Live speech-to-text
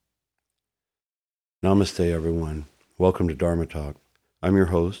Namaste, everyone. Welcome to Dharma Talk. I'm your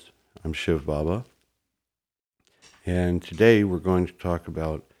host. I'm Shiv Baba. And today we're going to talk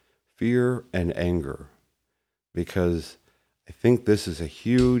about fear and anger because I think this is a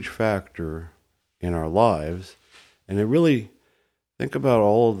huge factor in our lives. And I really think about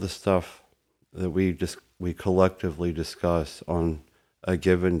all of the stuff that we collectively discuss on a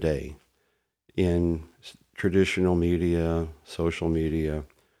given day in traditional media, social media,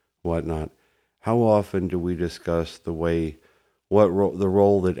 whatnot. How often do we discuss the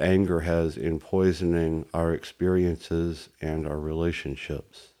role that anger has in poisoning our experiences and our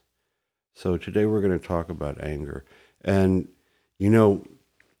relationships? So today we're going to talk about anger. And, you know,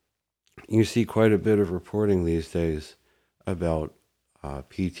 you see quite a bit of reporting these days about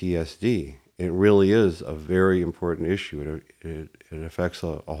PTSD. It really is a very important issue. It affects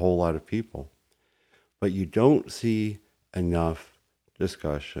a whole lot of people. But you don't see enough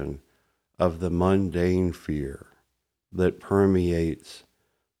discussion of the mundane fear that permeates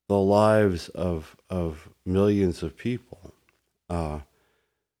the lives of millions of people. For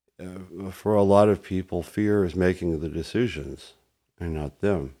a lot of people, fear is making the decisions and not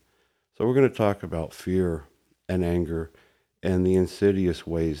them. So we're going to talk about fear and anger and the insidious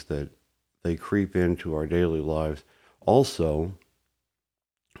ways that they creep into our daily lives. Also,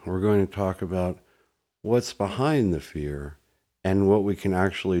 we're going to talk about what's behind the fear and what we can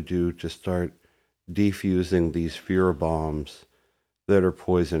actually do to start defusing these fear bombs that are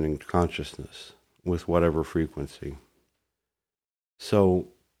poisoning consciousness with whatever frequency. So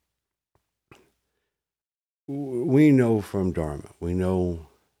we know from Dharma, we know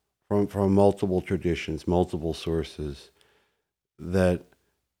from multiple traditions, multiple sources, that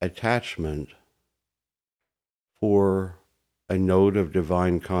attachment for a node of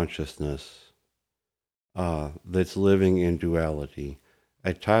divine consciousness that's living in duality.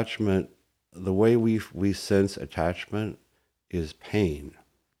 Attachment, the way we sense attachment is pain.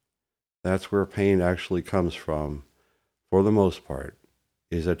 That's where pain actually comes from, for the most part,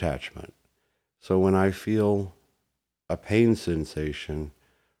 is attachment. So when I feel a pain sensation,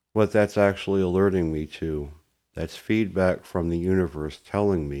 what that's actually alerting me to, that's feedback from the universe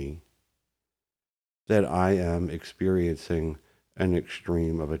telling me that I am experiencing an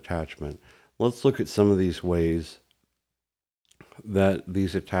extreme of attachment. Let's look at some of these ways that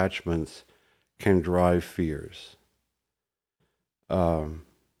these attachments can drive fears. Karma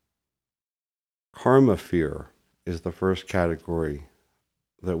fear is the first category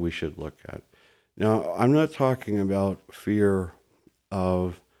that we should look at. Now, I'm not talking about fear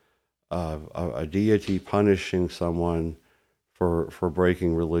of a deity punishing someone for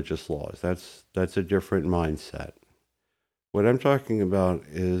breaking religious laws. That's a different mindset. What I'm talking about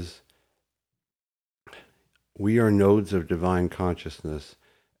is we are nodes of divine consciousness.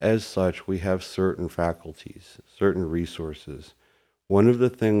 As such, we have certain faculties, certain resources. One of the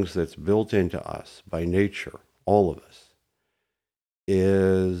things that's built into us by nature, all of us,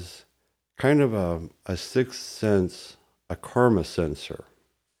 is kind of a sixth sense, a karma sensor.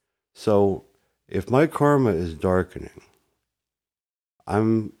 So if my karma is darkening,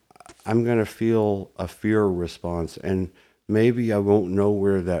 I'm going to feel a fear response, and maybe I won't know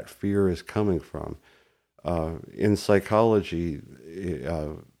where that fear is coming from. In psychology,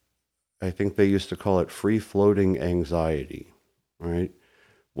 I think they used to call it free-floating anxiety, right?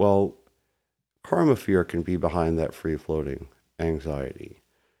 Well, karma fear can be behind that free-floating anxiety.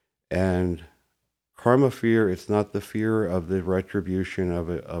 And karma fear, it's not the fear of the retribution of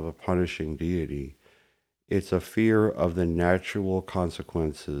a punishing deity. It's a fear of the natural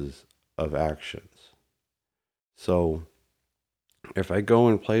consequences of actions. So if I go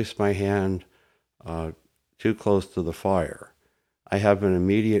and place my hand too close to the fire, I have an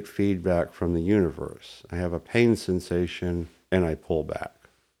immediate feedback from the universe. I have a pain sensation and I pull back.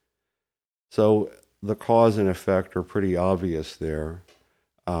 So the cause and effect are pretty obvious there.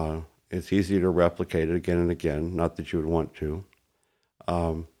 It's easy to replicate it again and again, not that you would want to.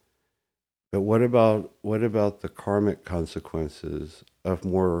 But what about the karmic consequences of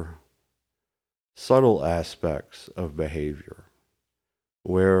more subtle aspects of behavior,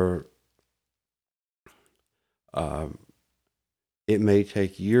 where it may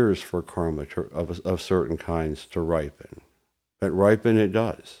take years for karma of certain kinds to ripen, but ripen it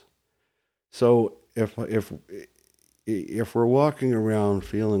does. So if we're walking around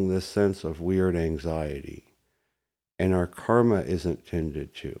feeling this sense of weird anxiety, and our karma isn't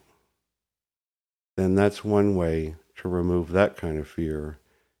tended to, then that's one way to remove that kind of fear,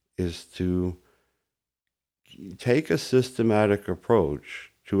 is to take a systematic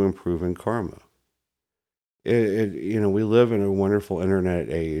approach to improving karma. We live in a wonderful internet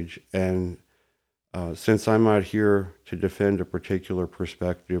age, and Since I'm not here to defend a particular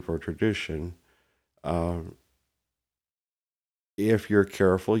perspective or tradition, if you're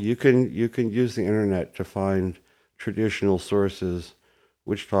careful, you can use the internet to find traditional sources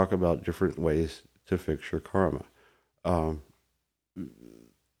which talk about different ways to fix your karma. Um,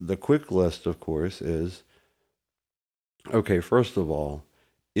 the quick list, of course, is okay. First of all,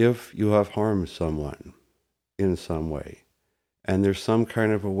 if you have harmed someone in some way, and there's some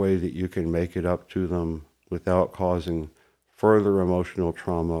kind of a way that you can make it up to them without causing further emotional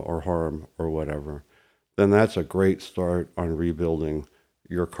trauma or harm or whatever, then that's a great start on rebuilding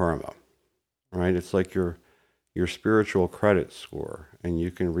your karma, right? It's like your spiritual credit score, and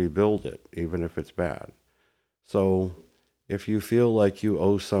you can rebuild it even if it's bad. So if you feel like you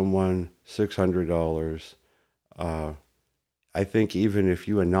owe someone $600, uh, I think even if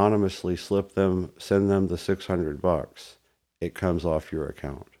you anonymously send them the $600, it comes off your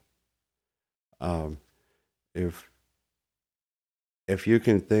account. Um, if if you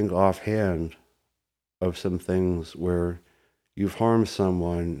can think offhand of some things where you've harmed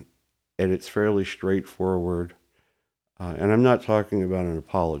someone and it's fairly straightforward, and I'm not talking about an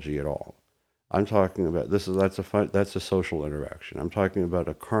apology at all. I'm talking about that's a social interaction. I'm talking about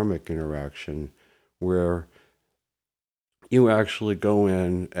a karmic interaction where you actually go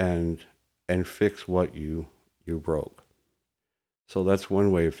in and fix what you broke. So that's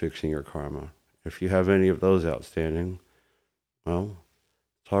one way of fixing your karma. If you have any of those outstanding, well,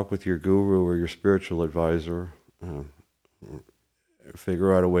 talk with your guru or your spiritual advisor.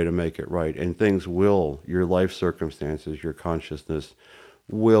 Figure out a way to make it right, and your life circumstances, your consciousness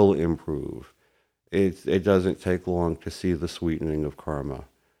will improve. It doesn't take long to see the sweetening of karma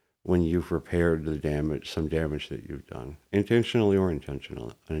when you've repaired some damage that you've done, intentionally or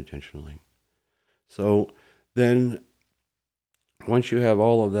unintentionally. So then, once you have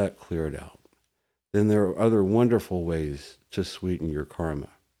all of that cleared out, then there are other wonderful ways to sweeten your karma.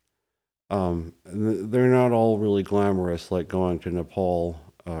 They're not all really glamorous, like going to Nepal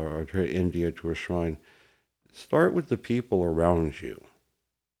or to India to a shrine. Start with the people around you,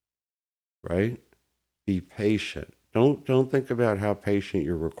 right? Be patient. Don't think about how patient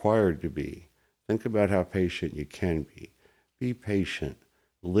you're required to be. Think about how patient you can be. Be patient.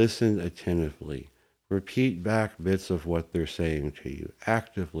 Listen attentively. Repeat back bits of what they're saying to you.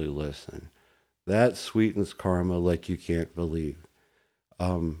 Actively listen. That sweetens karma like you can't believe.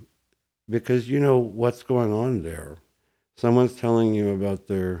 Because you know what's going on there. Someone's telling you about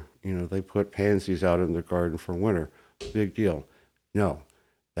they put pansies out in their garden for winter. Big deal. No,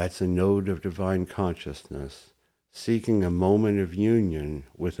 that's a node of divine consciousness seeking a moment of union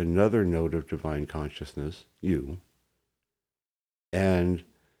with another node of divine consciousness, you. And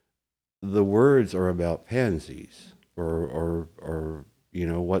the words are about pansies or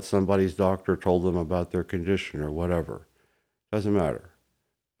what somebody's doctor told them about their condition or whatever. Doesn't matter.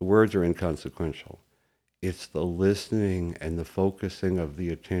 The words are inconsequential. It's the listening and the focusing of the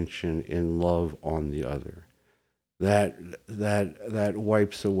attention in love on the other that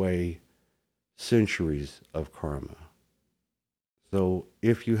wipes away centuries of karma. So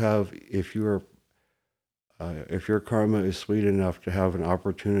if your karma is sweet enough to have an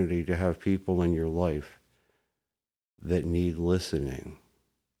opportunity to have people in your life that need listening,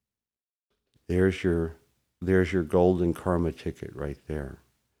 there's your golden karma ticket right there.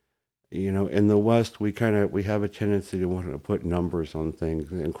 In the West, we have a tendency to want to put numbers on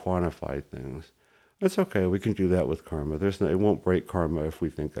things and quantify things. That's okay. We can do that with karma. It won't break karma if we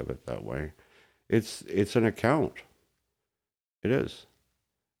think of it that way. It's an account. It is,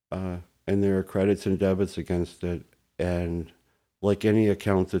 and there are credits and debits against it. And like any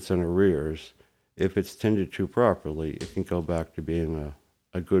account that's in arrears, if it's tended to properly, it can go back to being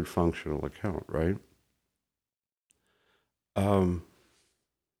a good functional account, right?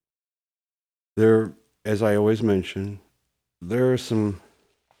 There, as I always mention, there are some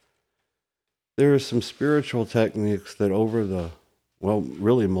spiritual techniques that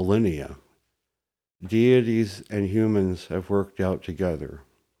really millennia, deities and humans have worked out together.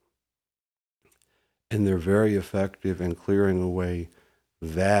 And they're very effective in clearing away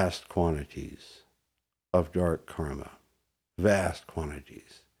vast quantities of dark karma. Vast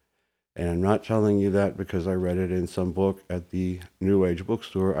quantities. And I'm not telling you that because I read it in some book at the New Age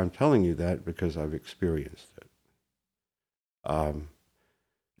bookstore. I'm telling you that because I've experienced it.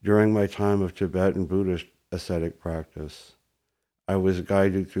 During my time of Tibetan Buddhist ascetic practice, I was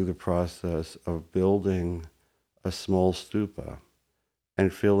guided through the process of building a small stupa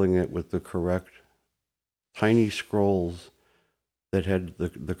and filling it with the correct tiny scrolls that had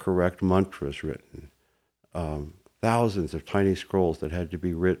the correct mantras written. thousands of tiny scrolls that had to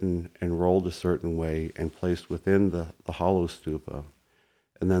be written and rolled a certain way and placed within the hollow stupa.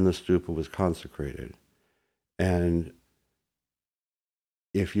 And then the stupa was consecrated. And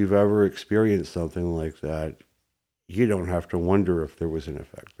if you've ever experienced something like that, you don't have to wonder if there was an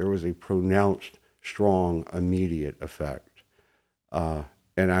effect. There was a pronounced, strong, immediate effect. And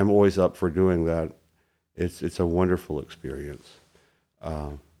I'm always up for doing that. It's a wonderful experience.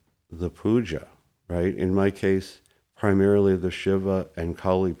 The puja, right? In my case, primarily the Shiva and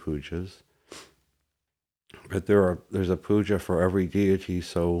Kali pujas. But there's a puja for every deity.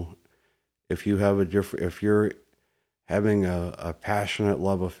 So if you're having a passionate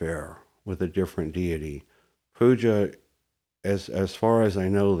love affair with a different deity, puja, as far as I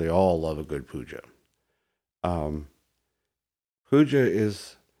know, they all love a good puja. Puja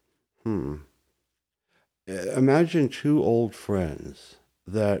is, imagine two old friends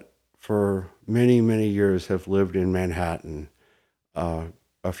that for many, many years have lived in Manhattan, a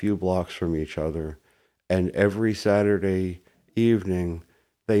few blocks from each other, and every Saturday evening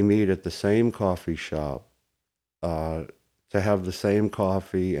they meet at the same coffee shop to have the same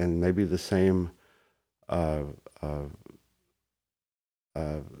coffee and maybe the same uh, uh,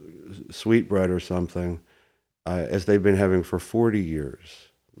 sweetbread or something as they've been having for 40 years.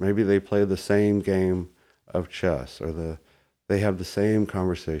 Maybe they play the same game of chess, or they have the same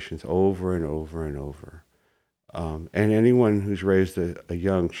conversations over and over and over. And anyone who's raised a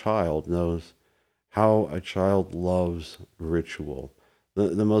young child knows how a child loves ritual.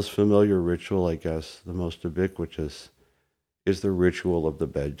 The most familiar ritual, I guess, the most ubiquitous, is the ritual of the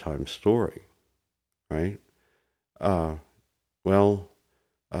bedtime story, right? Well,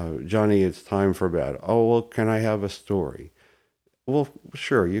 Johnny, it's time for bed. Oh, well, can I have a story? Well,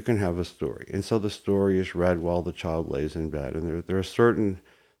 sure, you can have a story. And so the story is read while the child lays in bed. And there's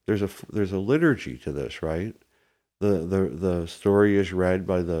a liturgy to this, right? The story is read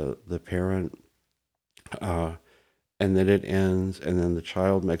by the parent, and then it ends, and then the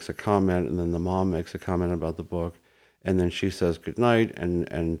child makes a comment, and then the mom makes a comment about the book, and then she says goodnight,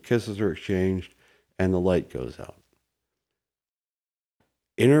 and kisses are exchanged, and the light goes out.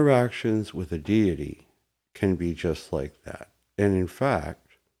 Interactions with a deity can be just like that. And in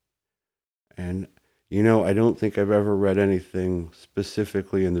fact, and I don't think I've ever read anything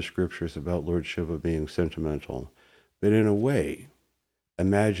specifically in the scriptures about Lord Shiva being sentimental, but in a way,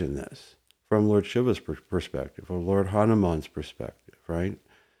 imagine this from Lord Shiva's perspective, or Lord Hanuman's perspective, right?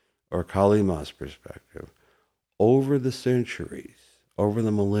 Or Kali Ma's perspective. Over the centuries, over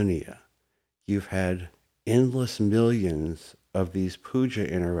the millennia, you've had endless millions of these puja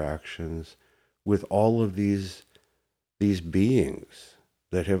interactions with all of these beings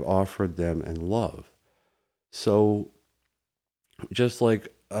that have offered them in love. So just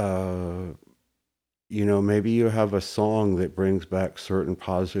like, maybe you have a song that brings back certain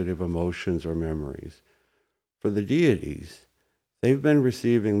positive emotions or memories. For the deities, they've been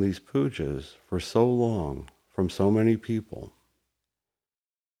receiving these pujas for so long from so many people.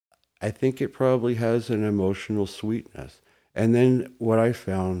 I think it probably has an emotional sweetness. And then what I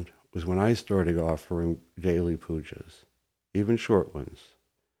found was when I started offering daily pujas, even short ones,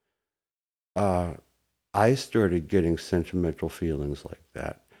 I started getting sentimental feelings like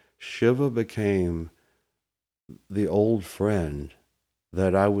that. Shiva became the old friend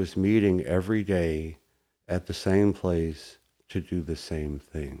that I was meeting every day at the same place to do the same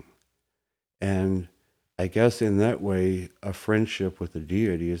thing. And I guess in that way, a friendship with a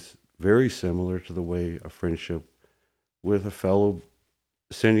deity is very similar to the way a friendship with a fellow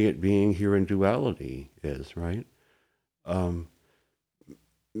sentient being here in duality is, right?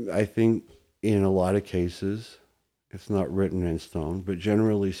 I think in a lot of cases, it's not written in stone, but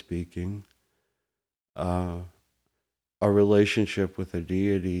generally speaking, a relationship with a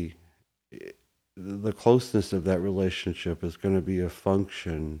deity, the closeness of that relationship is going to be a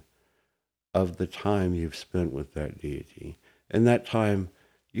function of the time you've spent with that deity. And that time,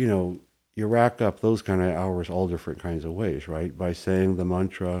 you rack up those kind of hours all different kinds of ways, right? By saying the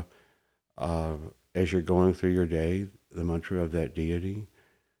mantra as you're going through your day, the mantra of that deity,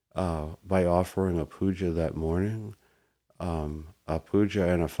 by offering a puja that morning, a puja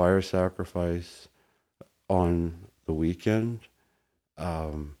and a fire sacrifice on the weekend,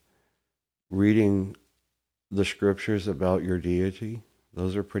 reading the scriptures about your deity.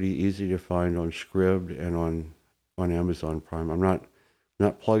 Those are pretty easy to find on Scribd and on Amazon Prime. I'm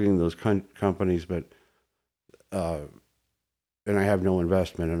not plugging those companies, but and I have no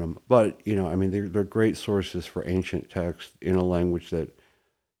investment in them. But they're great sources for ancient text in a language that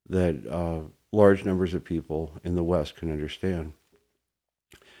large numbers of people in the West can understand.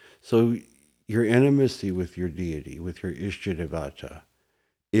 So, your intimacy with your deity, with your Ishtadevata,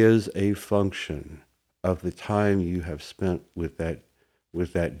 is a function of the time you have spent with that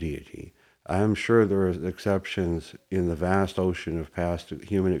deity. I'm sure there are exceptions in the vast ocean of past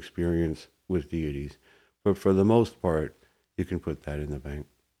human experience with deities, but for the most part, you can put that in the bank.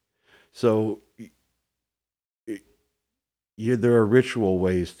 So there are ritual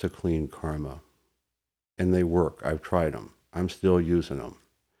ways to clean karma, and they work. I've tried them. I'm still using them.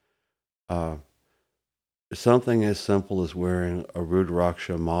 Something as simple as wearing a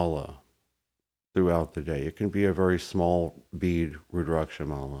Rudraksha mala throughout the day. It can be a very small bead Rudraksha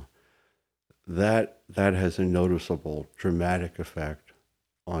mala. That has a noticeable, dramatic effect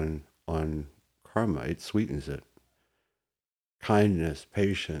on karma. It sweetens it. Kindness,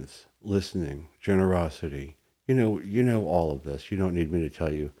 patience, listening, generosity. You know all of this. You don't need me to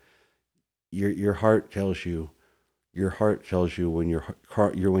tell you. Your heart tells you. Your heart tells you when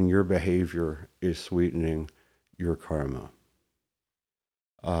when your behavior is sweetening your karma.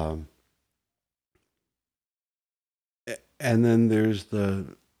 And then there's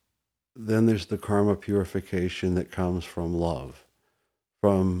the karma purification that comes from love,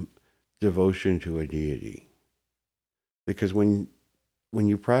 from devotion to a deity. Because when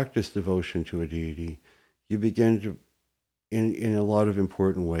you practice devotion to a deity, you begin to, in a lot of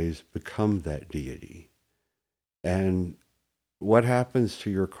important ways, become that deity. And what happens to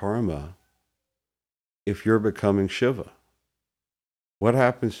your karma if you're becoming Shiva? What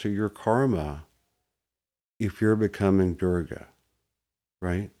happens to your karma if you're becoming Durga,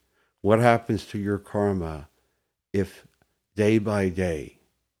 right? What happens to your karma if day by day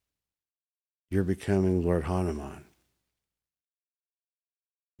you're becoming Lord Hanuman?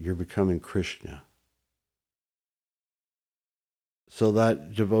 You're becoming Krishna. So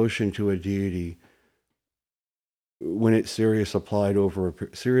that devotion to a deity, when it's seriously applied over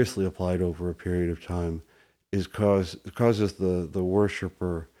a period of time, causes the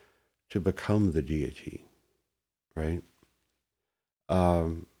worshiper to become the deity, right?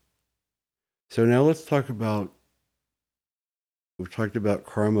 So now let's talk about. We've talked about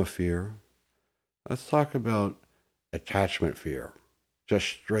karma fear. Let's talk about attachment fear, just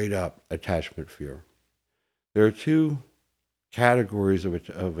straight up attachment fear. There are two categories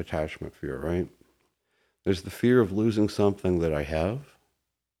of attachment fear, right? There's the fear of losing something that I have,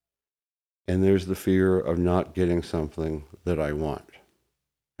 and there's the fear of not getting something that I want.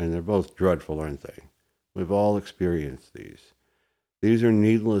 And they're both dreadful, aren't they? We've all experienced these. These are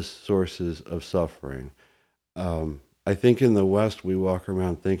needless sources of suffering. I think in the West we walk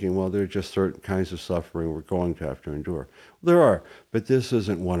around thinking, well, there are just certain kinds of suffering we're going to have to endure. There are, but this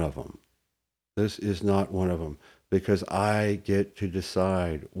isn't one of them. This is not one of them, because I get to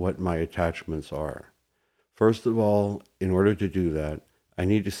decide what my attachments are. First of all, in order to do that, I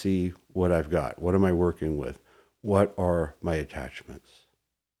need to see what I've got. What am I working with? What are my attachments?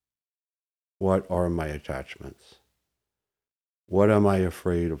 What are my attachments? What am I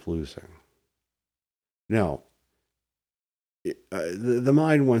afraid of losing? Now, the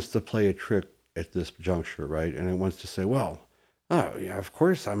mind wants to play a trick at this juncture, right? And it wants to say, well, oh, yeah, of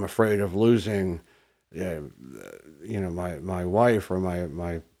course I'm afraid of losing, my wife or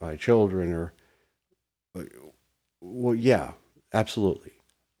my children, or, well, yeah, absolutely.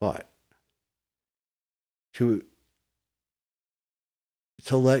 But to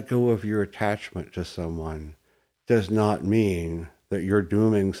let go of your attachment to someone does not mean that you're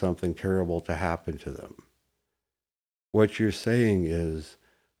dooming something terrible to happen to them. What you're saying is,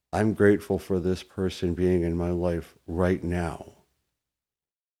 I'm grateful for this person being in my life right now,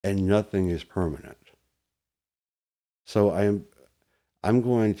 and nothing is permanent. So I'm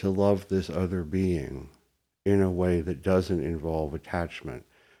going to love this other being in a way that doesn't involve attachment.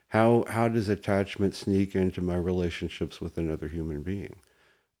 How does attachment sneak into my relationships with another human being?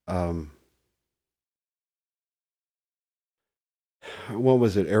 What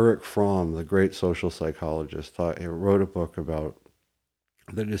was it? Erich Fromm, the great social psychologist, wrote a book about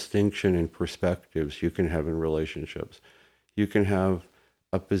the distinction in perspectives you can have in relationships. You can have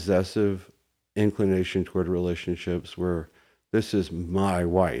a possessive inclination toward relationships where this is my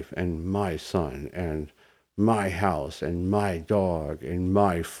wife and my son and my house and my dog and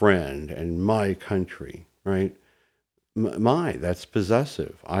my friend and my country, right? That's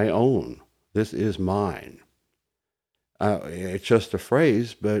possessive. I own. This is mine. It's just a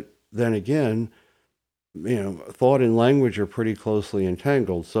phrase, but then again, thought and language are pretty closely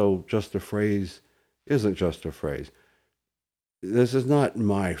entangled, so just a phrase isn't just a phrase. This is not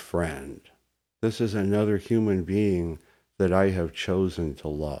my friend. This is another human being that I have chosen to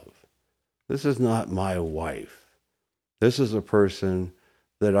love. This is not my wife. This is a person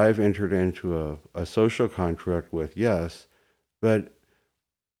that I've entered into a social contract with, yes, but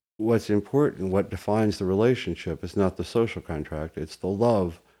what's important, what defines the relationship is not the social contract, it's the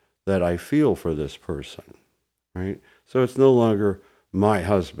love that I feel for this person, right? So it's no longer my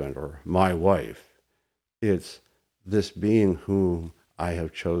husband or my wife. It's this being whom I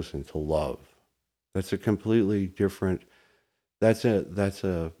have chosen to love. That's a completely different, that's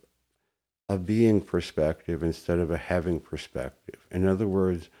a being perspective instead of a having perspective. In other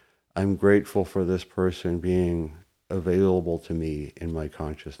words, I'm grateful for this person being available to me in my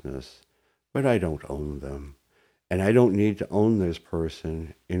consciousness, but I don't own them. And I don't need to own this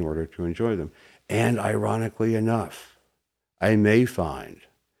person in order to enjoy them. And ironically enough, I may find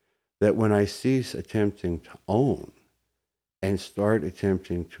that when I cease attempting to own and start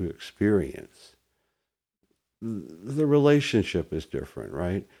attempting to experience, the relationship is different,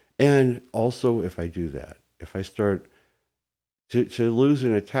 right? And also, if I do that, if I start to lose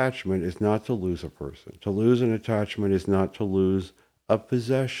an attachment is not to lose a person. To lose an attachment is not to lose a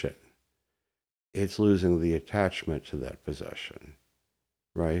possession. It's losing the attachment to that possession,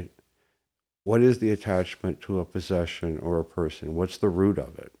 right? What is the attachment to a possession or a person? What's the root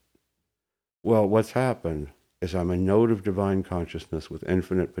of it? Well, what's happened is I'm a node of divine consciousness with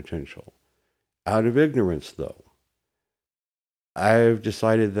infinite potential. Out of ignorance, though, I've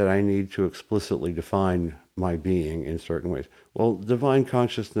decided that I need to explicitly define my being in certain ways. Well, divine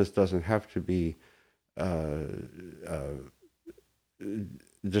consciousness doesn't have to be uh,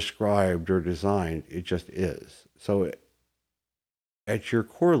 described or designed. It just is. So at your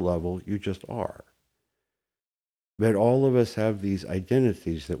core level, you just are. But all of us have these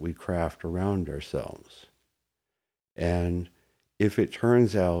identities that we craft around ourselves. And if it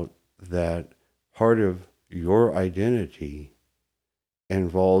turns out that part of your identity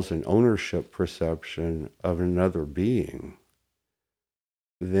involves an ownership perception of another being,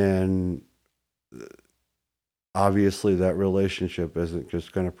 then obviously that relationship isn't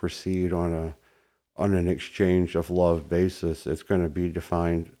just going to proceed on an exchange of love basis. It's going to be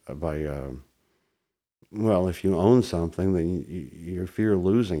defined by well, if you own something, then you fear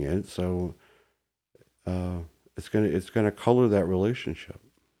losing it. So it's gonna color that relationship.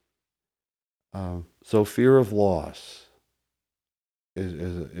 So fear of loss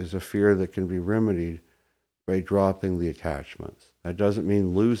is a fear that can be remedied by dropping the attachments. That doesn't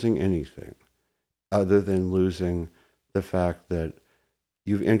mean losing anything, other than losing the fact that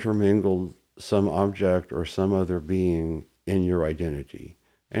you've intermingled some object or some other being in your identity,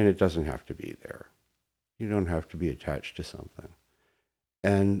 and it doesn't have to be there. You don't have to be attached to something.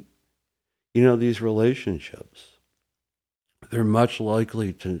 And, these relationships, they're much less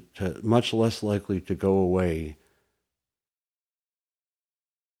likely to go away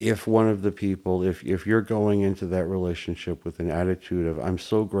if one of the people, if you're going into that relationship with an attitude of, I'm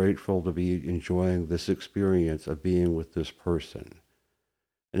so grateful to be enjoying this experience of being with this person.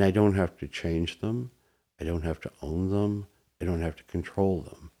 And I don't have to change them. I don't have to own them. I don't have to control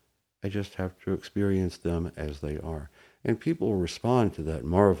them. I just have to experience them as they are. And people respond to that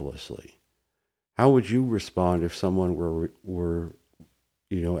marvelously. How would you respond if someone were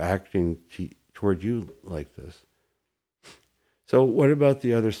acting toward you like this? So what about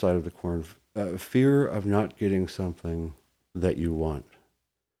the other side of the coin? Fear of not getting something that you want.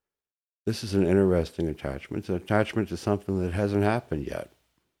 This is an interesting attachment. It's an attachment to something that hasn't happened yet.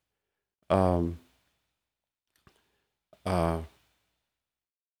 And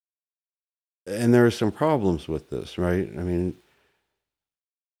there are some problems with this, right? I mean,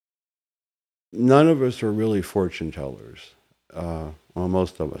 none of us are really fortune tellers. Well,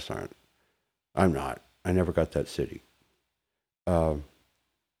 most of us aren't. I'm not. I never got that city. But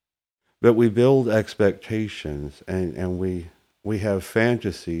we build expectations and we have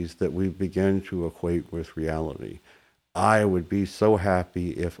fantasies that we begin to equate with reality. I would be so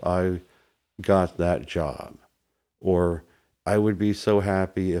happy if I got that job, or I would be so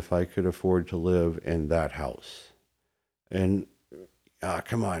happy if I could afford to live in that house. And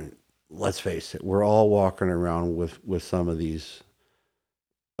come on, let's face it, we're all walking around with some of these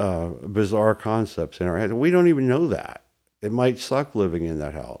bizarre concepts in our head. We don't even know that. It might suck living in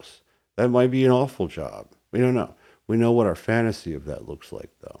that house. That might be an awful job. We don't know. We know what our fantasy of that looks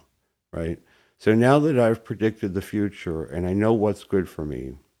like, though, right? So now that I've predicted the future and I know what's good for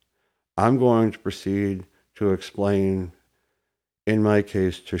me, I'm going to proceed to explain, in my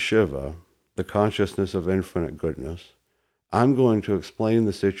case, to Shiva, the consciousness of infinite goodness. I'm going to explain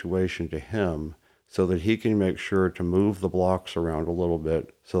the situation to him so that he can make sure to move the blocks around a little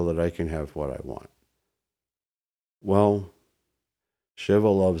bit so that I can have what I want. Well, Shiva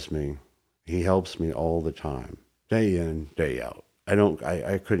loves me. He helps me all the time, day in, day out.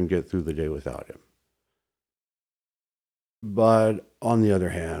 I couldn't get through the day without him. But on the other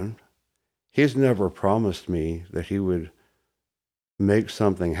hand, he's never promised me that he would make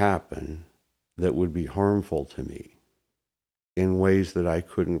something happen that would be harmful to me in ways that I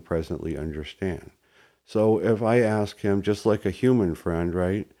couldn't presently understand. So if I ask him, just like a human friend,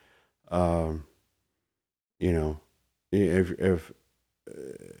 right? Um, you know, if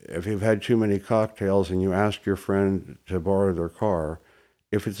you've had too many cocktails and you ask your friend to borrow their car,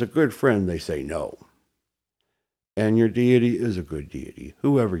 if it's a good friend, they say no. And your deity is a good deity,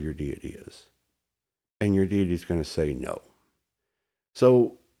 whoever your deity is. And your deity is going to say no.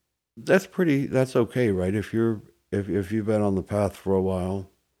 So that's okay, right? If you've been on the path for a while,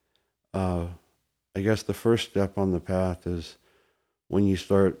 I guess the first step on the path is when you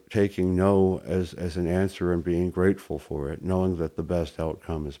start taking no as an answer and being grateful for it, knowing that the best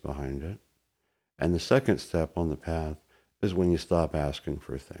outcome is behind it. And the second step on the path is when you stop asking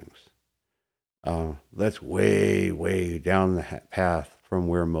for things. That's way, way down the path from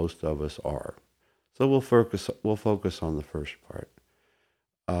where most of us are. So we'll focus on the first part.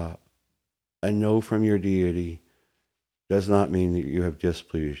 A no from your deity does not mean that you have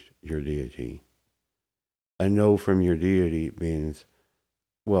displeased your deity. A no from your deity means,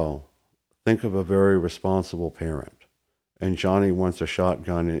 well, think of a very responsible parent. And Johnny wants a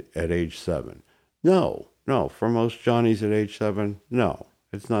shotgun at age 7. No, for most Johnnies at age 7, no.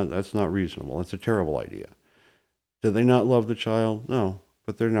 That's not reasonable. It's a terrible idea. Do they not love the child? No,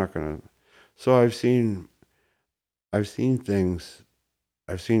 but they're not going to. So I've seen things,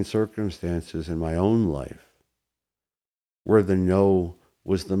 I've seen circumstances in my own life where the no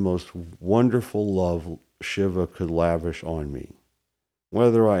was the most wonderful love Shiva could lavish on me,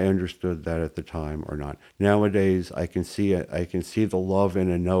 whether I understood that at the time or not. Nowadays, I can see it. I can see the love in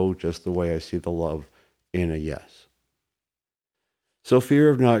a no just the way I see the love in a yes. So fear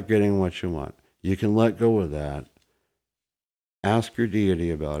of not getting what you want. You can let go of that. Ask your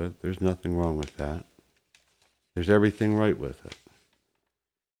deity about it. There's nothing wrong with that. There's everything right with it.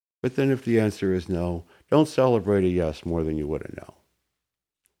 But then if the answer is no, don't celebrate a yes more than you would a no.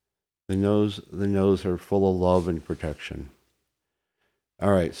 The no's are full of love and protection.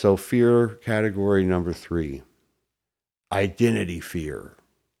 All right, so fear category number 3. Identity fear.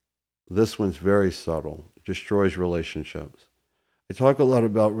 This one's very subtle. It destroys relationships. I talk a lot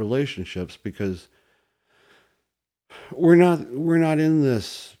about relationships because we're not in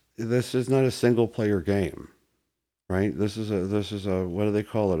this. This is not a single player game, right? This is a what do they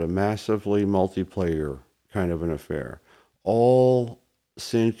call it? A massively multiplayer kind of an affair. All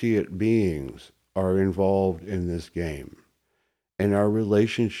sentient beings are involved in this game, and our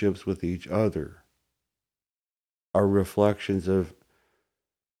relationships with each other are reflections of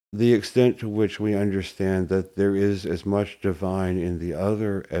the extent to which we understand that there is as much divine in the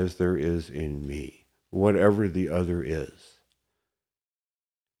other as there is in me, whatever the other is.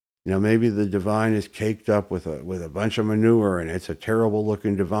 Now, maybe the divine is caked up with a bunch of manure and it's a terrible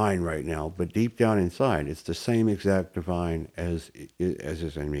looking divine right now, but deep down inside, it's the same exact divine as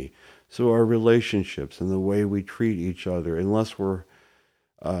is in me. So our relationships and the way we treat each other, unless we're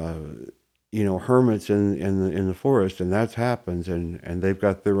hermits in the forest, and that happens, and they've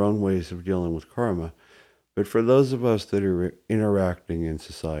got their own ways of dealing with karma. But for those of us that are interacting in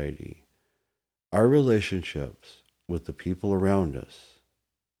society, our relationships with the people around us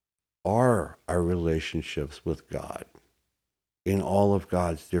are our relationships with God in all of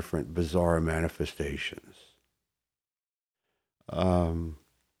God's different bizarre manifestations.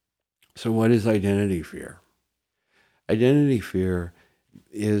 So what is identity fear? Identity fear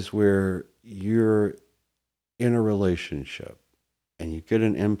is where you're in a relationship and you get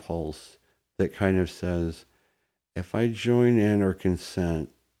an impulse that kind of says, if I join in or consent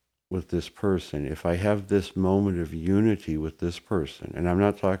with this person, if I have this moment of unity with this person, and I'm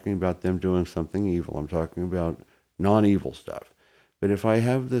not talking about them doing something evil, I'm talking about non-evil stuff, but if I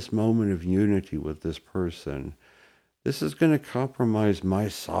have this moment of unity with this person, this is going to compromise my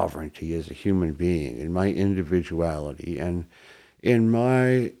sovereignty as a human being and my individuality, and in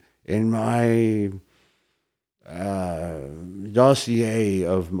my dossier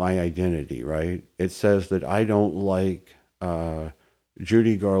of my identity, right? It says that I don't like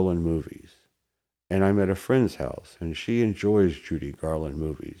Judy Garland movies, and I'm at a friend's house, and she enjoys Judy Garland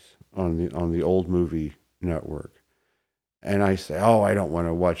movies on the old movie network, and I say, "Oh, I don't want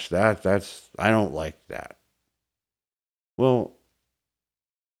to watch that. I don't like that." Well,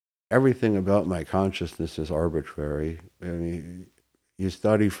 everything about my consciousness is arbitrary. I mean, you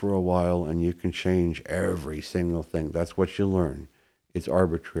study for a while and you can change every single thing. That's what you learn. It's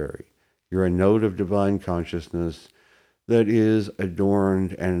arbitrary. You're a node of divine consciousness that is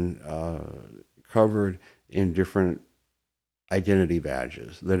adorned and covered in different identity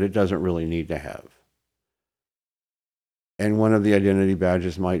badges that it doesn't really need to have. And one of the identity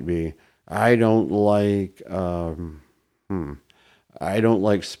badges might be, I don't like, I don't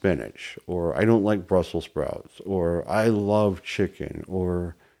like spinach, or I don't like Brussels sprouts, or I love chicken,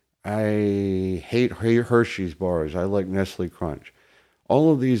 or I hate Hershey's bars. I like Nestle Crunch.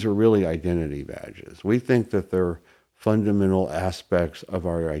 All of these are really identity badges. We think that they're fundamental aspects of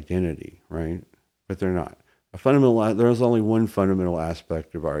our identity, right? But they're not. There's only one fundamental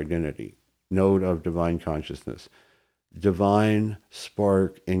aspect of our identity, node of divine consciousness. Divine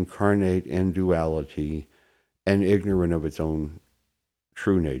spark incarnate in duality and ignorant of its own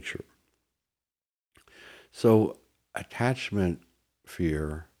true nature. So identity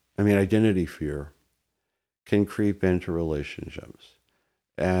fear can creep into relationships.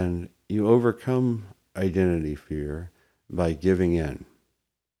 And you overcome identity fear by giving in.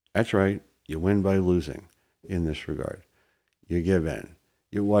 That's right, you win by losing in this regard. You give in.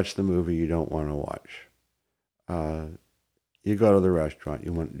 You watch the movie you don't want to watch. You go to the restaurant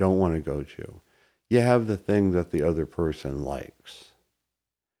you don't want to go to. You have the thing that the other person likes.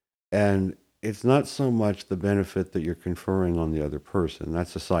 And it's not so much the benefit that you're conferring on the other person.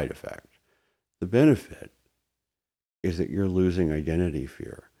 That's a side effect. The benefit is that you're losing identity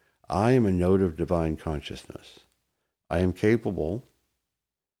fear. I am a node of divine consciousness. I am capable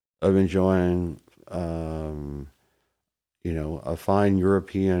of enjoying, a fine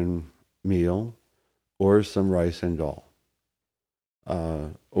European meal or some rice and dal,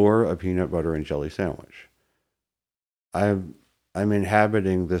 or a peanut butter and jelly sandwich. I'm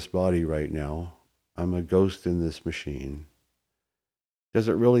inhabiting this body right now. I'm a ghost in this machine. Does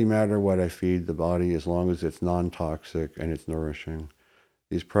it really matter what I feed the body as long as it's non-toxic and it's nourishing?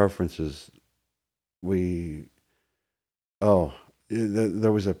 These preferences, there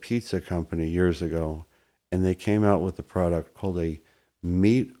was a pizza company years ago, and they came out with a product called a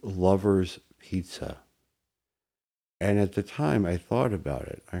meat lover's pizza. And at the time, I thought about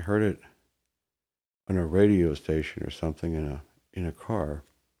it. I heard it on a radio station or something in a car.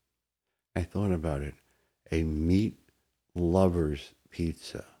 I thought about it. A meat lover's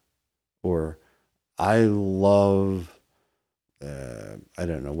pizza. Or I love, I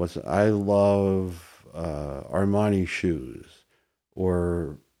love Armani shoes.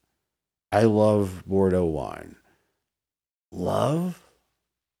 Or I love Bordeaux wine. Love?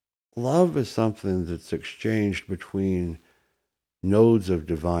 Love is something that's exchanged between nodes of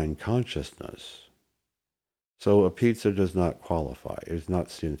divine consciousness. So a pizza does not qualify. It's not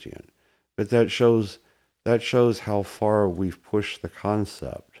sentient. But that shows how far we've pushed the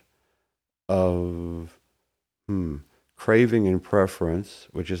concept of craving and preference,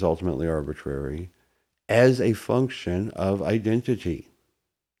 which is ultimately arbitrary, as a function of identity.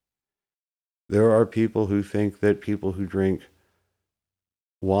 There are people who think that people who drink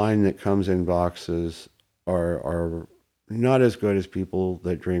wine that comes in boxes are not as good as people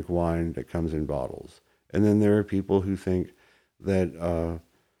that drink wine that comes in bottles. And then there are people who think that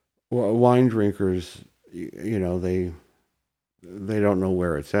wine drinkers, they don't know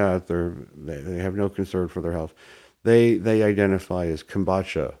where it's at. They have no concern for their health. They identify as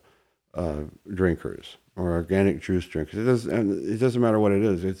kombucha drinkers or organic juice drinkers. It doesn't matter what it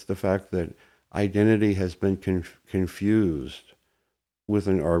is. It's the fact that identity has been confused with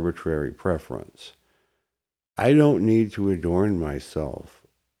an arbitrary preference. I don't need to adorn myself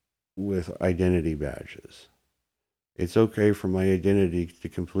with identity badges. It's okay for my identity to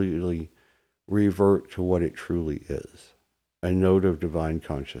completely revert to what it truly is, a node of divine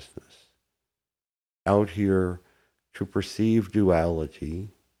consciousness, out here to perceive duality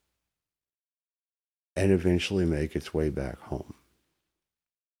and eventually make its way back home.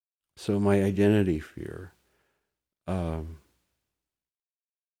 So my identity fear,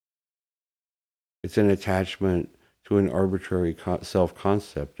 it's an attachment to an arbitrary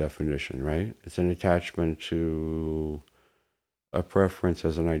self-concept definition, right? It's an attachment to a preference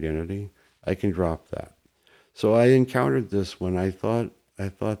as an identity. I can drop that. So I encountered this when I thought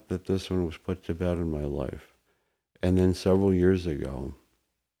that this one was put to bed in my life. And then several years ago,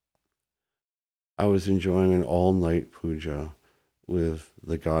 I was enjoying an all-night puja with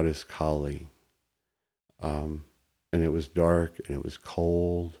the goddess Kali. And it was dark and it was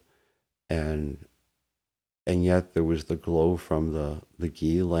cold, and yet there was the glow from the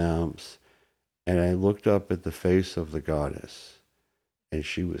ghee lamps. And I looked up at the face of the goddess, and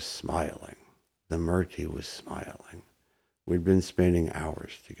she was smiling. The Murti was smiling. We'd been spending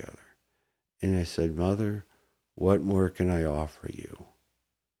hours together. And I said, Mother, what more can I offer you?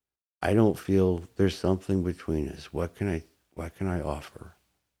 I don't feel there's something between us. What can I offer?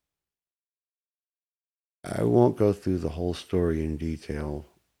 I won't go through the whole story in detail,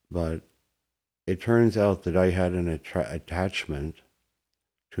 but it turns out that I had an attachment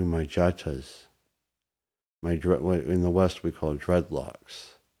to my jatas, what in the West we call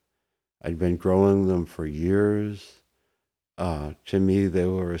dreadlocks. I'd been growing them for years. To me, they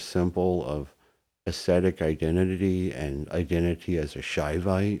were a symbol of ascetic identity and identity as a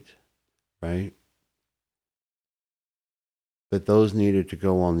Shaivite, right? But those needed to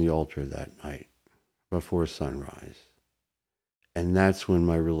go on the altar that night before sunrise. And that's when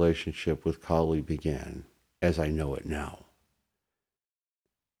my relationship with Kali began, as I know it now.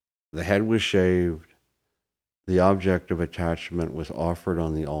 The head was shaved. The object of attachment was offered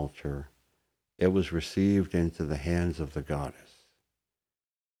on the altar. It was received into the hands of the goddess.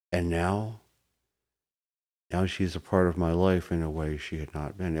 And now she's a part of my life in a way she had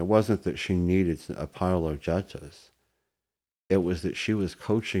not been. It wasn't that she needed a pile of jatas. It was that she was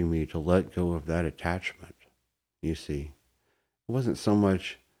coaching me to let go of that attachment, you see. It wasn't so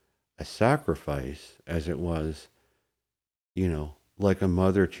much a sacrifice as it was, like a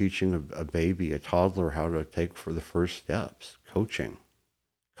mother teaching a baby, a toddler, how to take for the first steps. Coaching.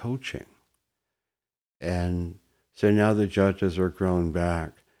 And so now the jatas are grown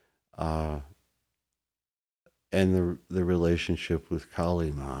back, and the relationship with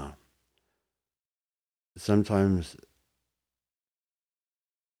Kali Ma. Sometimes,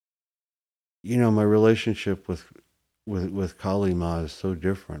 my relationship with Kali Ma is so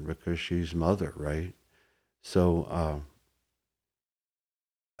different because she's mother, right? So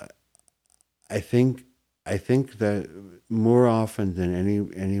I think that more often than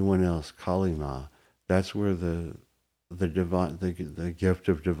anyone else, Kali Ma, that's where the gift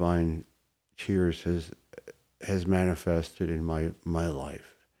of divine tears has manifested in my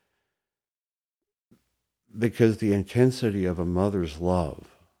life. Because the intensity of a mother's love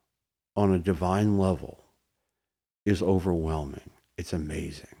on a divine level is overwhelming. It's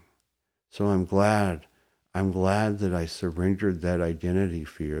amazing. So I'm glad that I surrendered that identity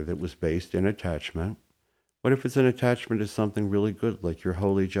fear that was based in attachment. What if it's an attachment to something really good, like your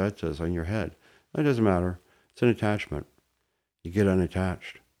holy jatas on your head? It doesn't matter. It's an attachment. You get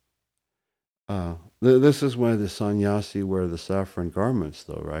unattached. This is why the sannyasi wear the saffron garments,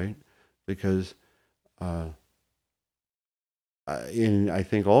 though, right? Because in I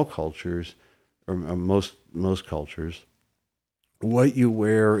think all cultures, or most cultures, what you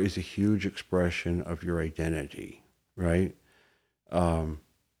wear is a huge expression of your identity, right? And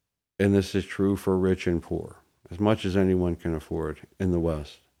this is true for rich and poor, as much as anyone can afford in the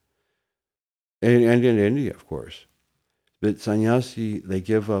West. And in India, of course. But sannyasi, they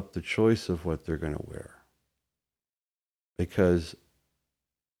give up the choice of what they're going to wear because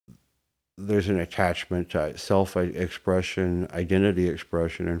there's an attachment to self-expression, identity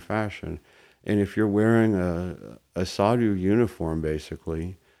expression, and fashion. And if you're wearing a sadhu uniform,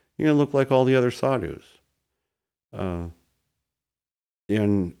 basically, you're going to look like all the other sadhus.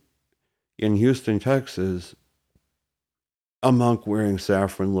 In Houston, Texas, a monk wearing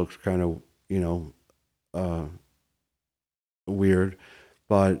saffron looks kind of, weird.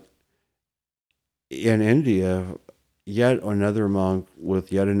 But in India, yet another monk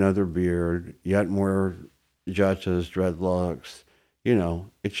with yet another beard, yet more jatas, dreadlocks,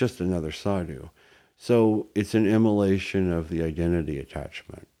 it's just another sadhu. So it's an immolation of the identity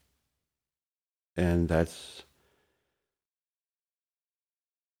attachment. And that's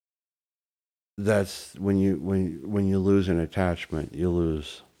when you lose an attachment, you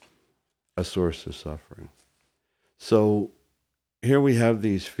lose a source of suffering. So here we have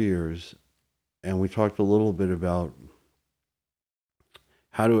these fears, and we talked a little bit about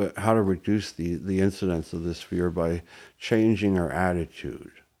how to reduce the incidence of this fear by changing our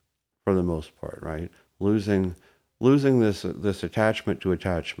attitude, for the most part, right? Losing this attachment to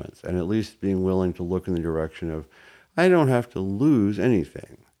attachments, and at least being willing to look in the direction of, I don't have to lose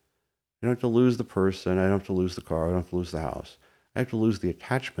anything. I don't have to lose the person. I don't have to lose the car. I don't have to lose the house. I have to lose the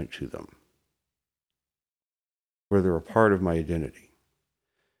attachment to them, where they're a part of my identity.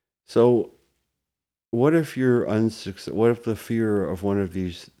 So what if you're unsuccessful? What if the fear of one of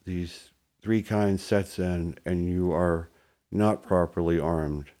these three kinds sets in and you are not properly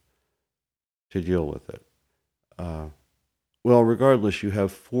armed to deal with it? Well, regardless, you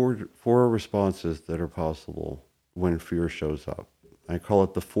have four responses that are possible when fear shows up. I call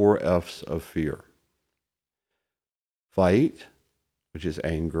it the 4 F's of fear. Fight, which is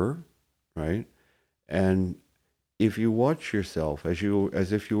anger, right? And if you watch yourself as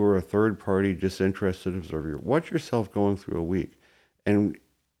if you were a third party disinterested observer, watch yourself going through a week, and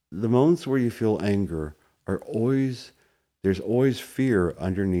the moments where you feel anger are always, there's always fear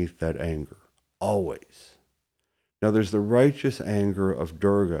underneath that anger. Always. Now, there's the righteous anger of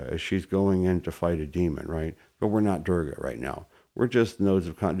Durga as she's going in to fight a demon, right? But we're not Durga right now. We're just nodes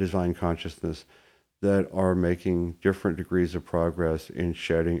of divine consciousness that are making different degrees of progress in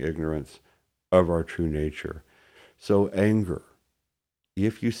shedding ignorance of our true nature. So anger,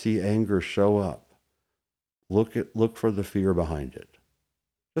 if you see anger show up, look for the fear behind it.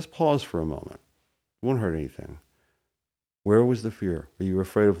 Just pause for a moment. It won't hurt anything. Where was the fear? Are you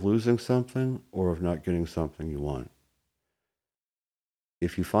afraid of losing something or of not getting something you want?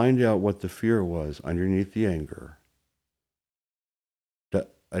 If you find out what the fear was underneath the anger, to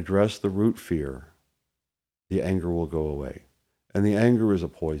address the root fear, the anger will go away. And the anger is a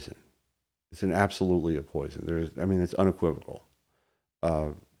poison. It's absolutely a poison. It's unequivocal.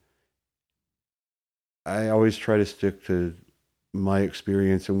 I always try to stick to my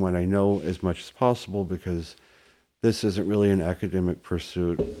experience and what I know as much as possible, because this isn't really an academic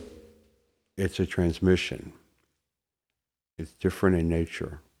pursuit. It's a transmission. It's different in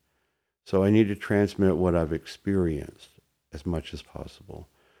nature. So I need to transmit what I've experienced as much as possible.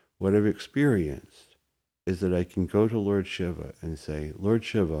 What I've experienced is that I can go to Lord Shiva and say, Lord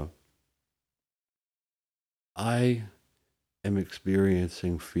Shiva, I am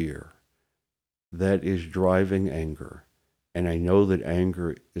experiencing fear that is driving anger, and I know that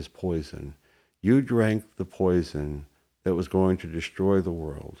anger is poison. You drank the poison that was going to destroy the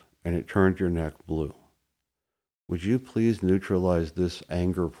world, and it turned your neck blue. Would you please neutralize this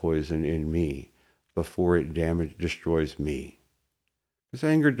anger poison in me before it destroys me? Because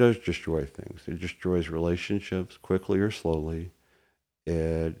anger does destroy things. It destroys relationships quickly or slowly.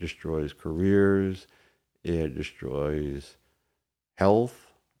 It destroys careers. It destroys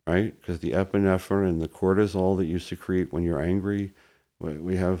health, right? Because the epinephrine and the cortisol that you secrete when you're angry,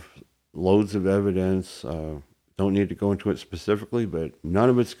 we have loads of evidence. Don't need to go into it specifically, but none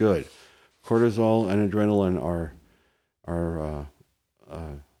of it's good. Cortisol and adrenaline are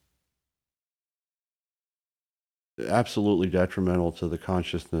absolutely detrimental to the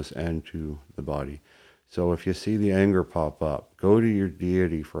consciousness and to the body. So if you see the anger pop up, go to your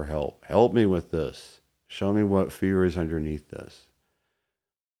deity for help. Help me with this. Show me what fear is underneath this.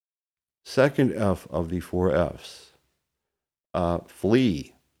 Second F of the 4 Fs,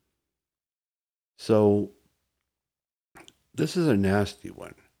 flee. So this is a nasty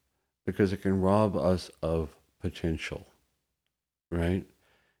one because it can rob us of potential, right?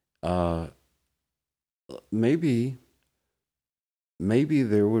 Maybe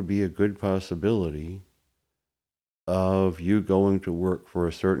there would be a good possibility of you going to work for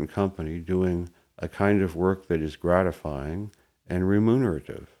a certain company, doing a kind of work that is gratifying and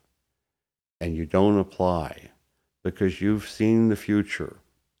remunerative, and you don't apply because you've seen the future.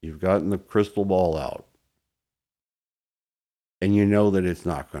 You've gotten the crystal ball out, and you know that it's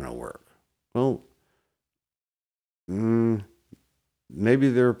not going to work. Well, maybe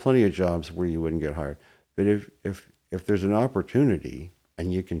there are plenty of jobs where you wouldn't get hired. But if there's an opportunity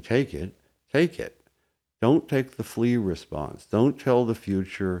and you can take it, take it. Don't take the flee response. Don't tell the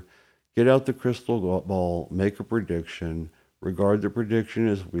future. Get out the crystal ball, make a prediction, regard the prediction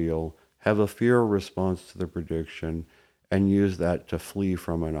as real, have a fear response to the prediction, and use that to flee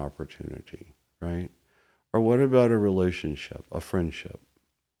from an opportunity, right? Or what about a relationship, a friendship,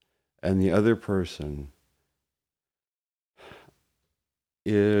 and the other person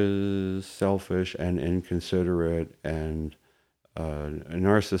is selfish and inconsiderate and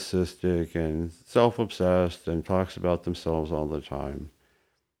narcissistic and self-obsessed and talks about themselves all the time?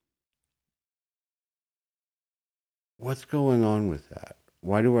 What's going on with that?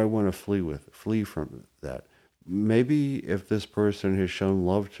 Why do I want to flee from that? Maybe if this person has shown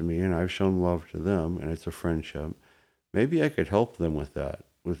love to me and I've shown love to them and it's a friendship, maybe I could help them with that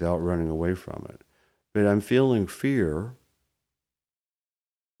without running away from it. But I'm feeling fear.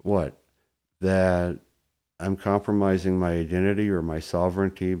 What? That I'm compromising my identity or my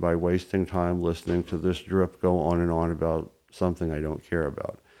sovereignty by wasting time listening to this drip go on and on about something I don't care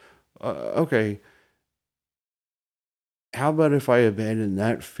about. Okay. How about if I abandon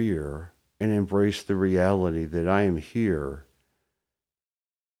that fear and embrace the reality that I am here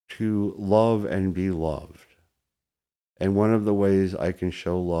to love and be loved? And one of the ways I can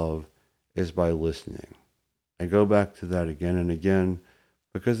show love is by listening. I go back to that again and again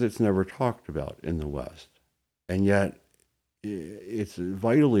because it's never talked about in the West. And yet, it's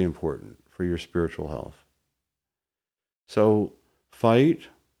vitally important for your spiritual health. So, fight.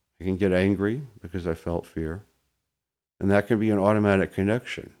 I can get angry because I felt fear. And that can be an automatic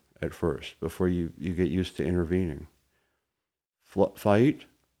connection at first before you get used to intervening. Fight.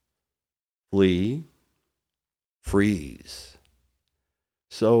 flee, freeze.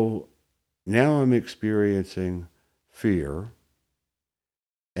 So now I'm experiencing fear,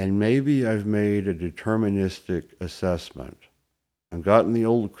 and maybe I've made a deterministic assessment. I've gotten the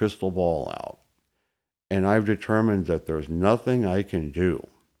old crystal ball out, and I've determined that there's nothing I can do.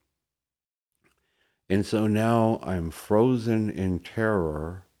 And so now I'm frozen in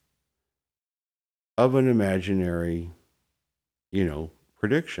terror of an imaginary,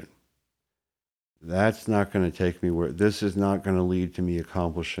 prediction. That's not going to take me where, this is not going to lead to me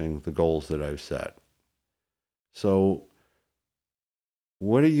accomplishing the goals that I've set. So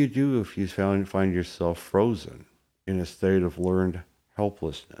what do you do if you find yourself frozen in a state of learned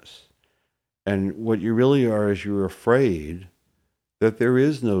helplessness? And what you really are is you're afraid that there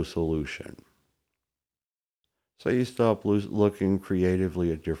is no solution. So you stop looking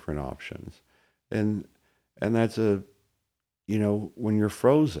creatively at different options. And that's when you're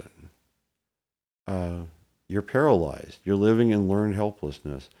frozen, you're paralyzed. You're living in learned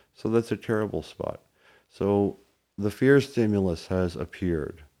helplessness. So that's a terrible spot. So the fear stimulus has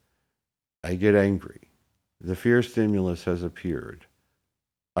appeared. I get angry. The fear stimulus has appeared.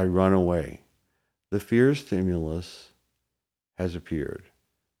 I run away. The fear stimulus has appeared.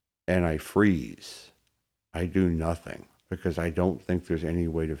 And I freeze. I do nothing because I don't think there's any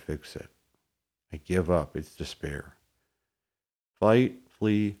way to fix it. I give up. It's despair. Fight,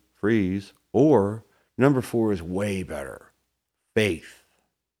 flee, freeze, or number 4 is way better. Faith.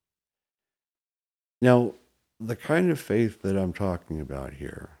 Now, the kind of faith that I'm talking about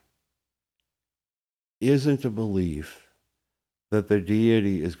here isn't a belief that the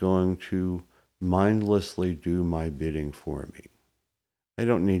deity is going to mindlessly do my bidding for me. I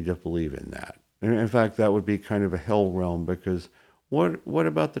don't need to believe in that. In fact, that would be kind of a hell realm, because what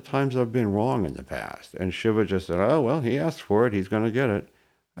about the times I've been wrong in the past? And Shiva just said, oh, well, he asked for it, he's going to get it.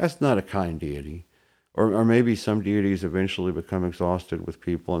 That's not a kind deity. Or maybe some deities eventually become exhausted with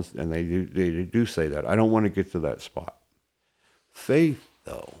people, and they do say that. I don't want to get to that spot. Faith,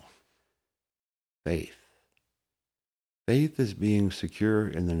 though. Faith. Faith is being secure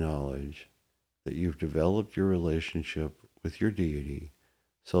in the knowledge that you've developed your relationship with your deity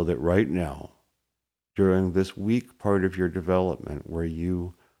so that right now, during this weak part of your development where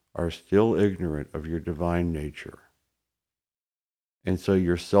you are still ignorant of your divine nature, and so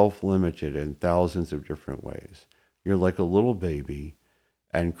you're self-limited in thousands of different ways. You're like a little baby,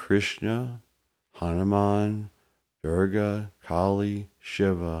 and Krishna, Hanuman, Durga, Kali,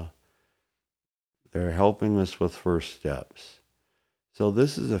 Shiva, they're helping us with first steps. So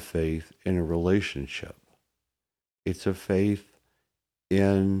this is a faith in a relationship. It's a faith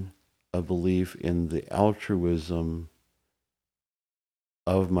in a belief in the altruism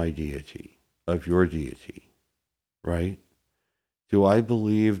of my deity, of your deity, right? Do I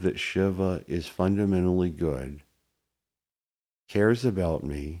believe that Shiva is fundamentally good, cares about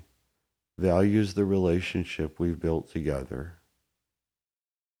me, values the relationship we've built together,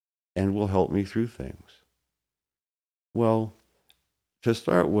 and will help me through things? Well, to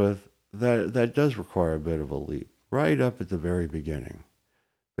start with, that does require a bit of a leap, right up at the very beginning.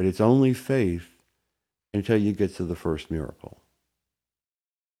 But it's only faith until you get to the first miracle.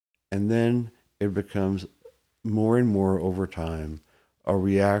 And then it becomes more and more over time a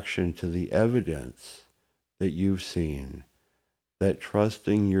reaction to the evidence that you've seen, that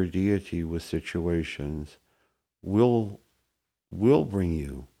trusting your deity with situations will bring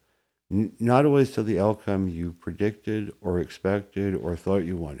you not always to the outcome you predicted or expected or thought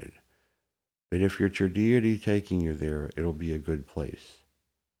you wanted. But if it's your deity taking you there, it'll be a good place.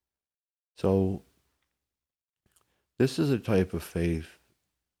 So this is a type of faith,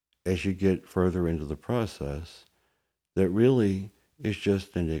 as you get further into the process, that really is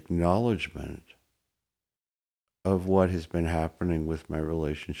just an acknowledgement of what has been happening with my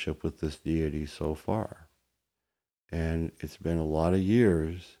relationship with this deity so far. And it's been a lot of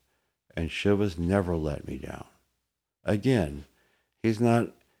years, and Shiva's never let me down. Again, he's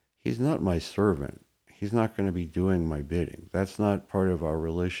not my servant. He's not going to be doing my bidding. That's not part of our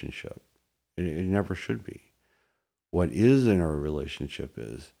relationship. It never should be. What is in our relationship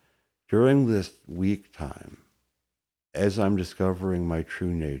is, during this weak time, as I'm discovering my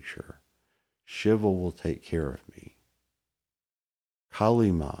true nature, Shiva will take care of me.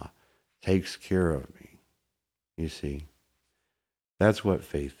 Kali Ma takes care of me. You see, that's what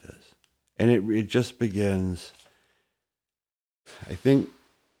faith is. And it just begins, I think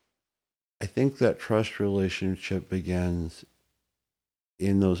that trust relationship begins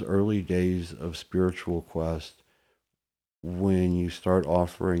in those early days of spiritual quest, when you start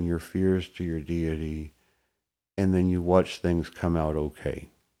offering your fears to your deity, and then you watch things come out okay.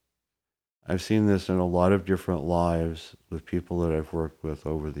 I've seen this in a lot of different lives with people that I've worked with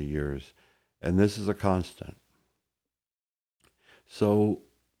over the years, and this is a constant. So,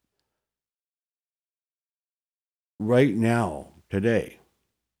 right now, today,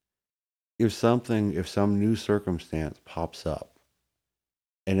 if some new circumstance pops up,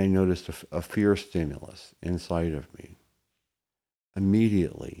 and I noticed a fear stimulus inside of me,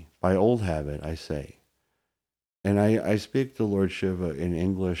 immediately, by old habit, I say, and I speak to Lord Shiva in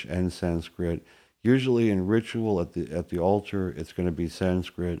English and Sanskrit. Usually in ritual at the altar, it's going to be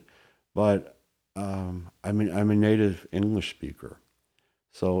Sanskrit, but I'm a native English speaker.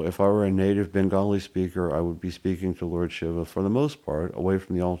 So if I were a native Bengali speaker, I would be speaking to Lord Shiva for the most part away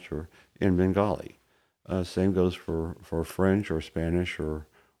from the altar in Bengali. Same goes for French or Spanish or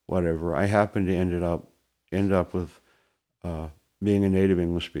whatever. I happen to end up with uh, being a native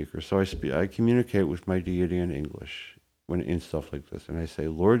English speaker, so I communicate with my deity in English when in stuff like this, and I say,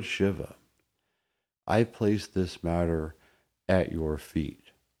 Lord Shiva, I place this matter at your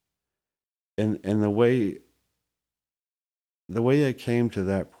feet. And the way I came to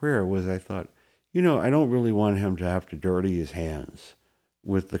that prayer was I thought, I don't really want him to have to dirty his hands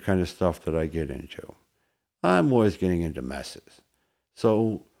with the kind of stuff that I get into. I'm always getting into messes.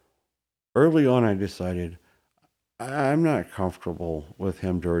 So early on, I decided I'm not comfortable with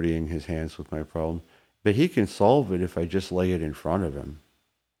him dirtying his hands with my problem, but he can solve it if I just lay it in front of him.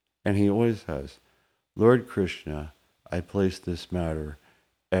 And he always has. Lord Krishna, I place this matter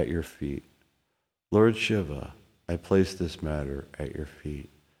at your feet. Lord Shiva, I place this matter at your feet.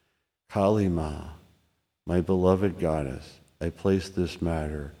 Kali Ma, my beloved goddess, I place this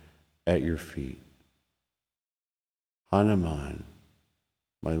matter at your feet. Hanuman,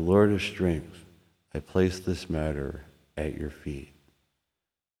 my Lord of strength, I place this matter at your feet.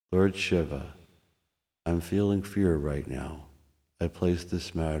 Lord Shiva, I'm feeling fear right now. I place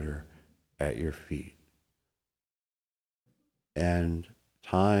this matter at your feet. And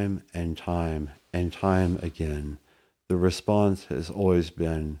time and time and time again, the response has always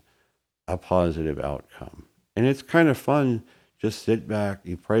been a positive outcome. And it's kind of fun. Just sit back,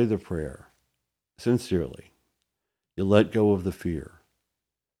 you pray the prayer sincerely. You let go of the fear.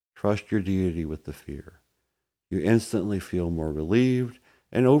 Trust your deity with the fear. You instantly feel more relieved.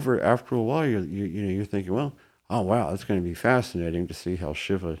 And after a while, you're thinking, well, oh wow, it's going to be fascinating to see how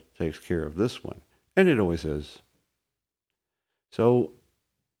Shiva takes care of this one. And it always is. So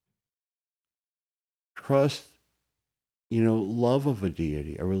trust, love of a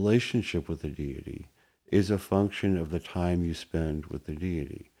deity, a relationship with a deity is a function of the time you spend with the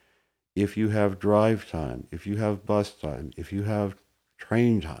deity. If you have drive time, if you have bus time, if you have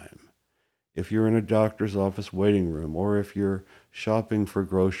train time, if you're in a doctor's office waiting room, or if you're shopping for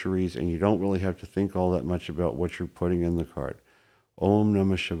groceries and you don't really have to think all that much about what you're putting in the cart. Om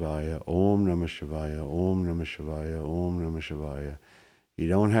Namah Shivaya, Om Namah Shivaya, Om Namah Shivaya, Om Namah Shivaya. You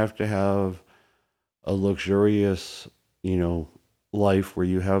don't have to have a luxurious, life where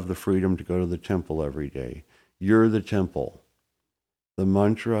you have the freedom to go to the temple every day. You're the temple. The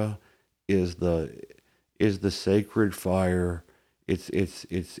mantra is the sacred fire. It's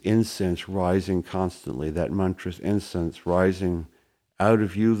incense rising constantly. That mantra's incense rising out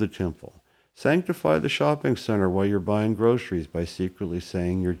of you, the temple. Sanctify the shopping center while you're buying groceries by secretly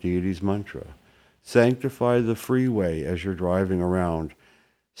saying your deity's mantra. Sanctify the freeway as you're driving around,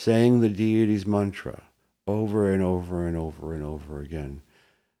 saying the deity's mantra over and over and over and over again.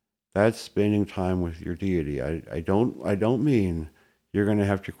 That's spending time with your deity. I don't mean you're going to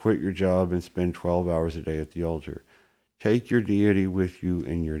have to quit your job and spend 12 hours a day at the altar. Take your deity with you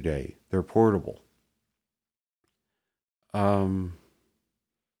in your day. They're portable. And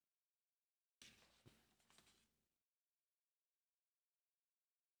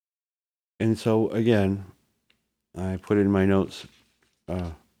so again, I put in my notes,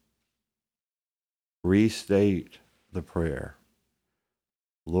 restate the prayer.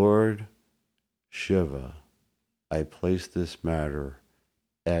 Lord Shiva, I place this matter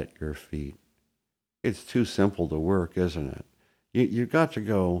at your feet. It's too simple to work, isn't it? You've got to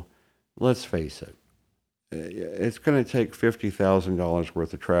go, let's face it, it's going to take $50,000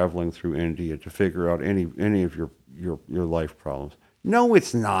 worth of traveling through India to figure out any of your life problems. No,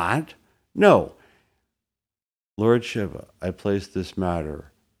 it's not. No. Lord Shiva, I place this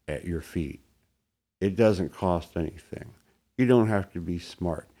matter at your feet. It doesn't cost anything. You don't have to be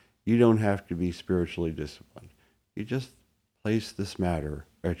smart. You don't have to be spiritually disciplined. You just place this matter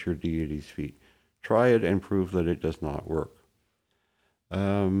at your deity's feet. Try it and prove that it does not work. So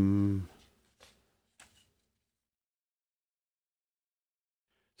I'm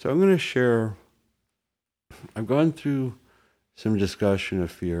going to share, I've gone through some discussion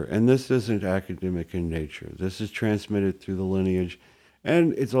of fear. And this isn't academic in nature. This is transmitted through the lineage.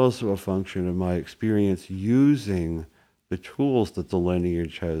 And it's also a function of my experience using the tools that the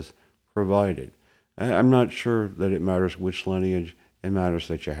lineage has provided. I'm not sure that it matters which lineage, it matters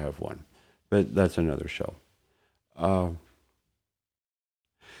that you have one. But that's another show.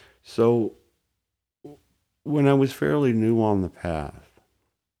 So when I was fairly new on the path,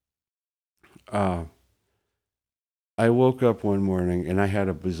 I woke up one morning and I had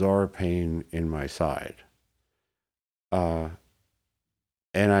a bizarre pain in my side.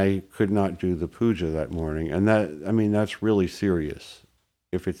 And I could not do the puja that morning. And that's really serious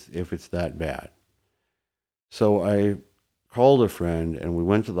if it's that bad. So I called a friend and we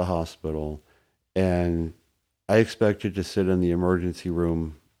went to the hospital, and I expected to sit in the emergency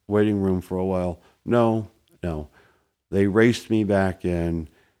room, waiting room for a while. No. They raced me back in,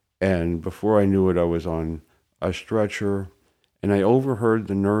 and before I knew it, I was on a stretcher, and I overheard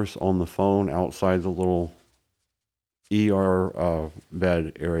the nurse on the phone outside the little ER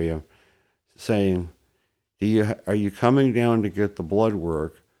bed area saying, are you coming down to get the blood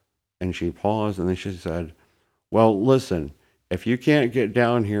work? And she paused, and then she said, well, listen, if you can't get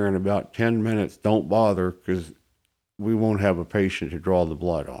down here in about 10 minutes, don't bother, because we won't have a patient to draw the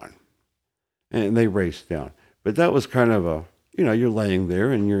blood on. And they raced down. But that was kind of you're laying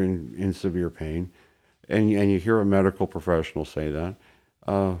there and you're in severe pain, and you hear a medical professional say that.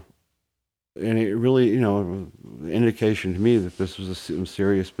 And it really, indication to me that this was some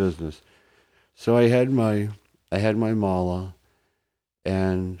serious business. So I had my mala,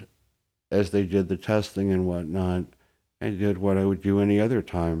 and as they did the testing and whatnot, I did what I would do any other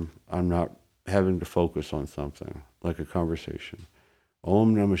time I'm not having to focus on something, like a conversation.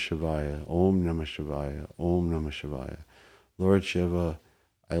 Om Namah Shivaya, Om Namah Shivaya, Om Namah Shivaya. Lord Shiva,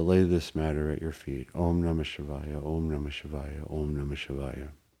 I lay this matter at your feet. Om Namah Shivaya, Om Namah Shivaya, Om Namah Shivaya.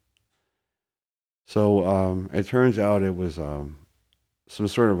 So it turns out it was some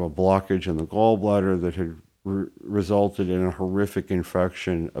sort of a blockage in the gallbladder that had resulted in a horrific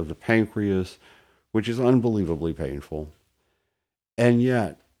infection of the pancreas, which is unbelievably painful. And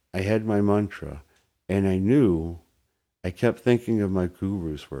yet, I had my mantra, and I kept thinking of my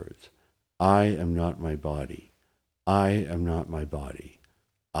guru's words. I am not my body. I am not my body.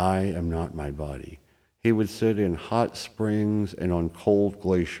 I am not my body. He would sit in hot springs and on cold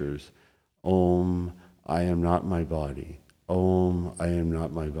glaciers. Om, I am not my body. Om, I am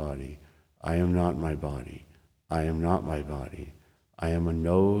not my body. I am not my body. I am not my body. I am a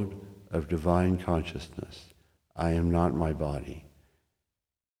node of divine consciousness. I am not my body.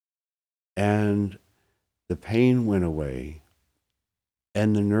 And the pain went away,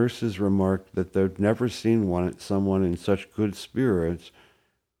 and the nurses remarked that they'd never seen someone in such good spirits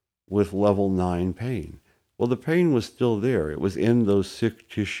with level 9 pain. Well, the pain was still there. It was in those sick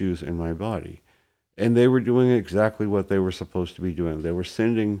tissues in my body. And they were doing exactly what they were supposed to be doing. They were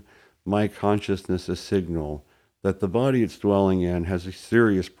sending my consciousness a signal that the body it's dwelling in has a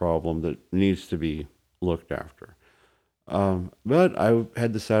serious problem that needs to be looked after. But I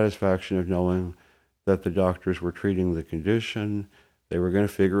had the satisfaction of knowing that the doctors were treating the condition. They were going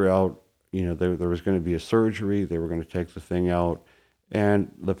to figure out, there was going to be a surgery. They were going to take the thing out,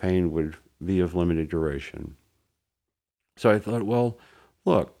 and the pain would be of limited duration. So I thought, well,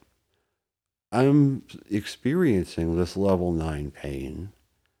 look, I'm experiencing this level 9 pain,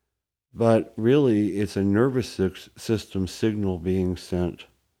 but really it's a nervous system signal being sent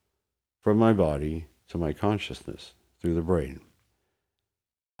from my body to my consciousness through the brain.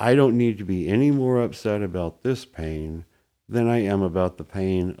 I don't need to be any more upset about this pain than I am about the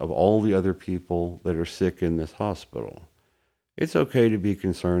pain of all the other people that are sick in this hospital. It's okay to be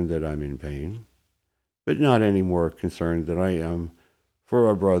concerned that I'm in pain, but not any more concerned than I am for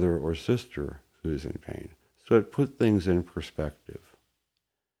a brother or sister who's in pain. So it put things in perspective.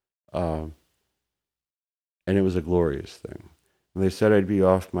 And it was a glorious thing. And they said I'd be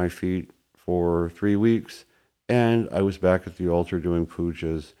off my feet for 3 weeks, and I was back at the altar doing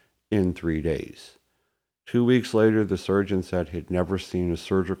pujas in 3 days. 2 weeks later, the surgeon said he'd never seen a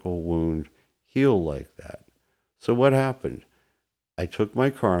surgical wound heal like that. So what happened? I took my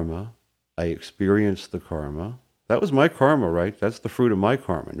karma. I experienced the karma. That was my karma, right? That's the fruit of my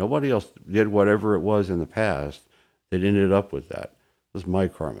karma. Nobody else did whatever it was in the past that ended up with that. It was my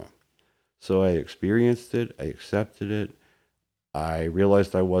karma. So I experienced it. I accepted it. I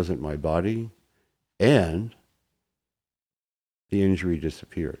realized I wasn't my body, and the injury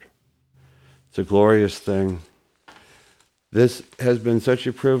disappeared. It's a glorious thing. This has been such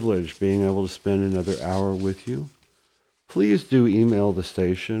a privilege being able to spend another hour with you. Please do email the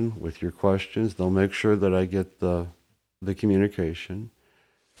station with your questions. They'll make sure that I get the the communication.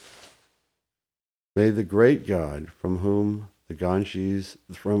 May the great God from whom the Ganges,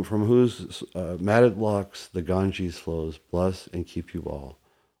 from whose matted locks the Ganges flows, bless and keep you all.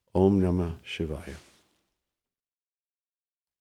 Om Namah Shivaya.